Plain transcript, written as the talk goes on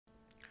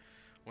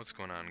What's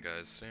going on,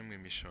 guys? Today I'm going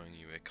to be showing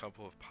you a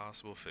couple of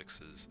possible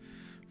fixes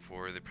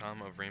for the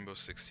problem of Rainbow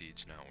Six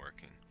Siege not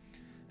working.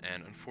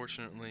 And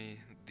unfortunately,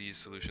 these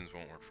solutions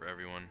won't work for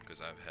everyone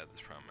because I've had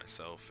this problem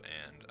myself,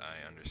 and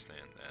I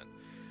understand that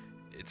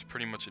it's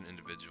pretty much an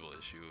individual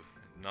issue.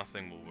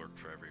 Nothing will work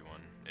for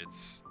everyone.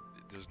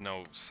 There's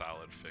no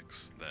solid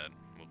fix that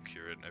will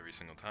cure it every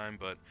single time,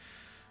 but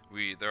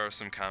there are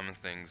some common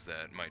things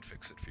that might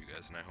fix it for you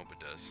guys, and I hope it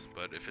does.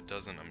 But if it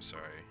doesn't, I'm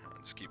sorry.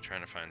 Just keep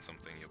trying to find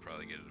something. You'll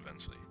probably get it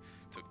eventually.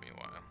 Took me a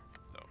while,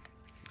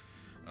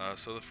 though.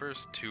 So the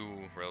first two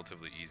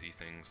relatively easy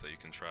things that you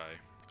can try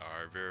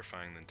are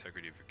verifying the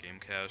integrity of your game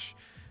cache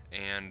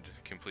and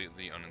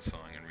completely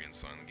uninstalling and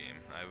reinstalling the game.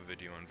 I have a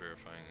video on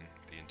verifying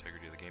the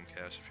integrity of the game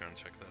cache if you want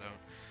to check that out.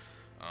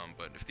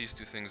 But if these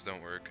two things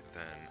don't work,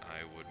 then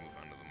I would move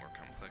on to the more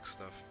complex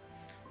stuff.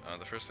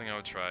 The first thing I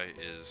would try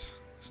is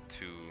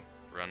to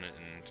run it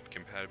in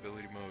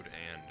compatibility mode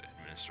and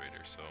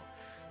administrator. So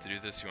to do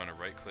this, you want to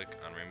right click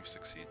on Rainbow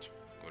Six Siege,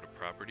 go to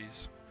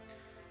properties,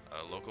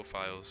 local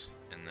files,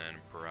 and then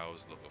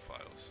browse local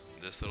files.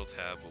 This little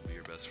tab will be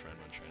your best friend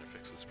when trying to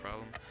fix this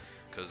problem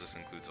because this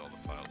includes all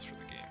the files for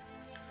the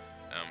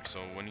game.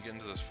 So when you get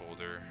into this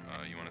folder,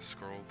 you want to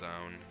scroll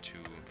down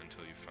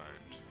until you find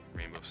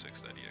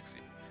rainbow6.exe.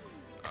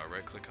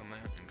 Right click on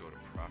that and go to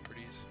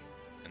properties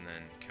and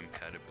then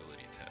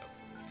compatibility tab.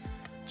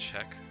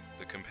 Check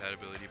the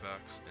compatibility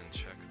box and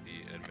check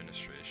the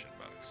administration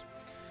box.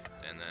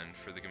 And then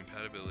for the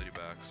compatibility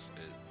box,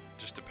 it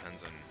just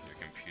depends on your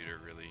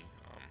computer really.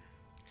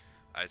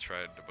 I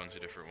tried a bunch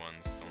of different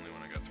ones. The only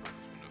one I got to work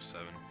was Windows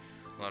 7.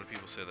 A lot of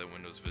people say that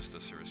Windows Vista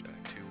Service Pack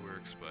 2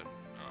 works, but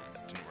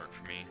it didn't work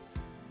for me.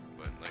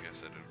 But like I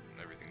said,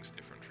 everything's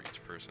different for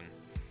each person.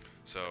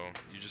 So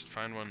you just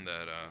find one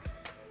that,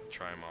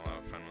 try them all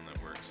out, find one that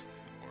works,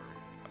 or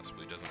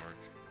possibly doesn't work.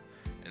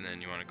 And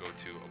then you want to go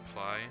to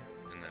apply,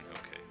 and then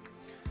OK.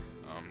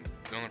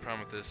 The only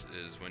problem with this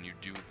is when you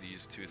do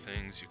these two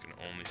things, you can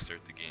only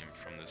start the game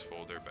from this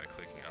folder by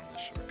clicking on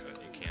this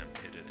shortcut. You can't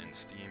hit it in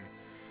Steam,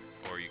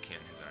 or you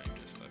can't hit it on your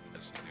desktop.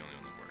 This is the only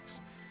one that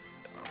works.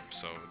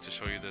 So to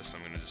show you this,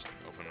 I'm going to just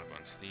open it up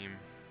on Steam,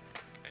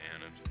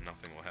 and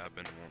nothing will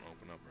happen. It won't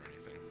open up or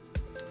anything.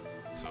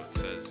 So it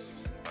says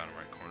in the bottom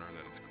right corner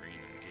that it's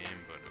green in game,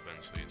 but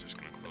eventually it's just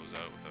going to close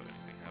out without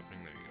anything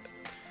happening. There you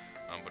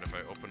go. But if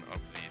I open up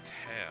the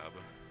tab,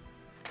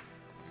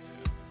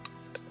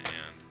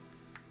 and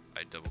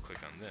I double click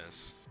on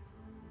this,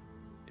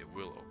 it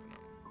will open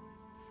up.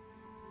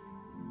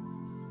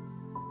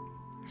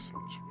 So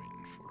I'm just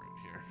waiting for it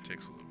here. It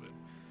takes a little bit.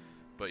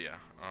 But yeah,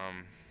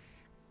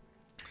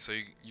 so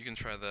you can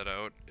try that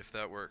out. If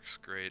that works,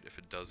 great. If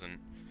it doesn't,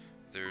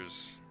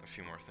 there's a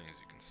few more things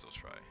you can still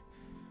try.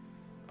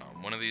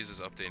 One of these is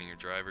updating your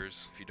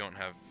drivers. If you don't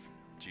have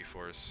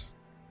GeForce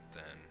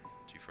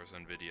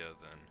NVIDIA,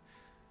 then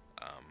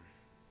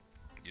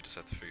you just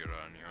have to figure it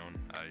out on your own.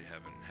 I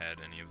haven't had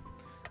anything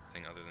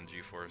other than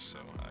GeForce, so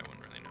I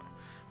wouldn't really know.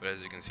 But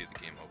as you can see, the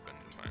game opened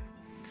fine.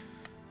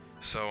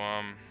 So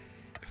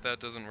if that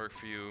doesn't work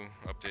for you,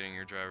 updating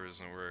your drivers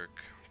doesn't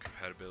work,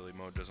 compatibility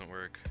mode doesn't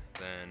work,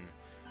 then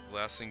the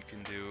last thing you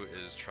can do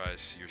is try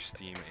your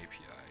Steam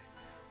API.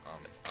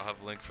 I'll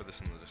have a link for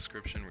this in the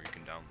description where you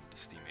can download the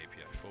Steam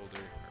API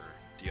folder, or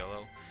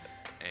DLL,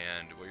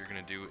 and what you're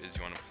going to do is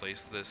you want to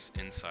place this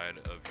inside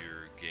of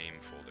your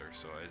game folder.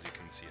 So as you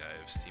can see, I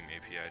have Steam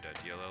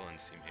API.dll and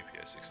Steam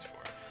API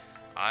 64.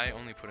 I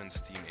only put in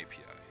Steam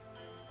API.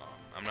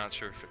 I'm not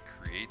sure if it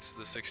creates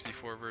the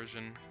 64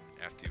 version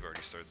after you've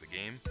already started the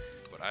game,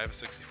 but I have a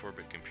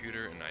 64-bit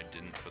computer and I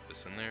didn't put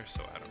this in there,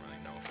 so I don't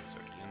really know if it was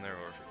already in there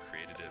or if it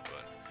created it,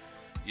 but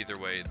either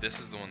way, this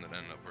is the one that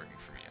ended up working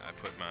for me. I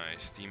put my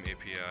Steam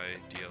API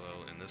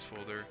DLL in this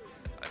folder,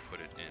 I put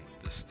it in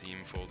the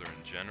Steam folder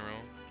in general,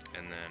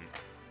 and then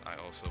I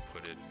also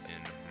put it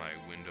in my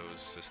Windows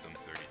System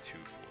 32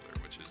 folder,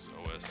 which is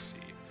OSC,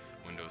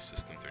 Windows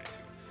System 32.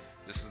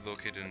 This is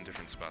located in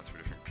different spots for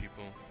different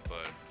people,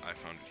 but I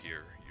found it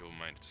here. You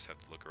might just have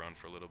to look around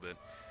for a little bit,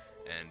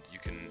 and you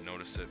can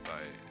notice it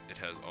by, it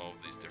has all of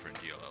these different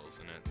DLLs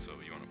in it, so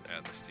you want to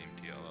add the Steam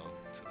DLL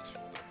to this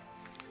folder.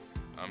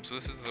 So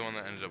this is the one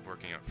that ended up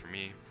working out for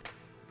me.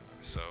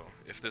 So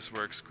if this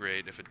works,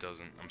 great. If it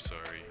doesn't, I'm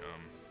sorry.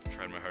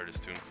 Tried my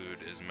hardest to include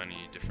as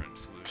many different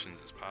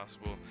solutions as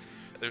possible.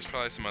 There's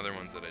probably some other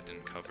ones that I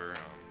didn't cover.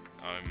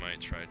 I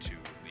might try to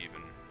leave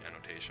an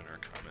annotation or a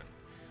comment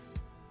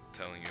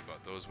telling you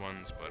about those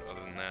ones, but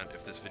other than that,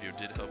 if this video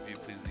did help you,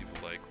 please leave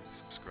a like,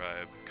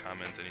 subscribe,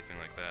 comment, anything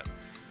like that,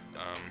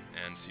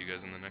 and see you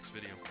guys in the next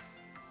video.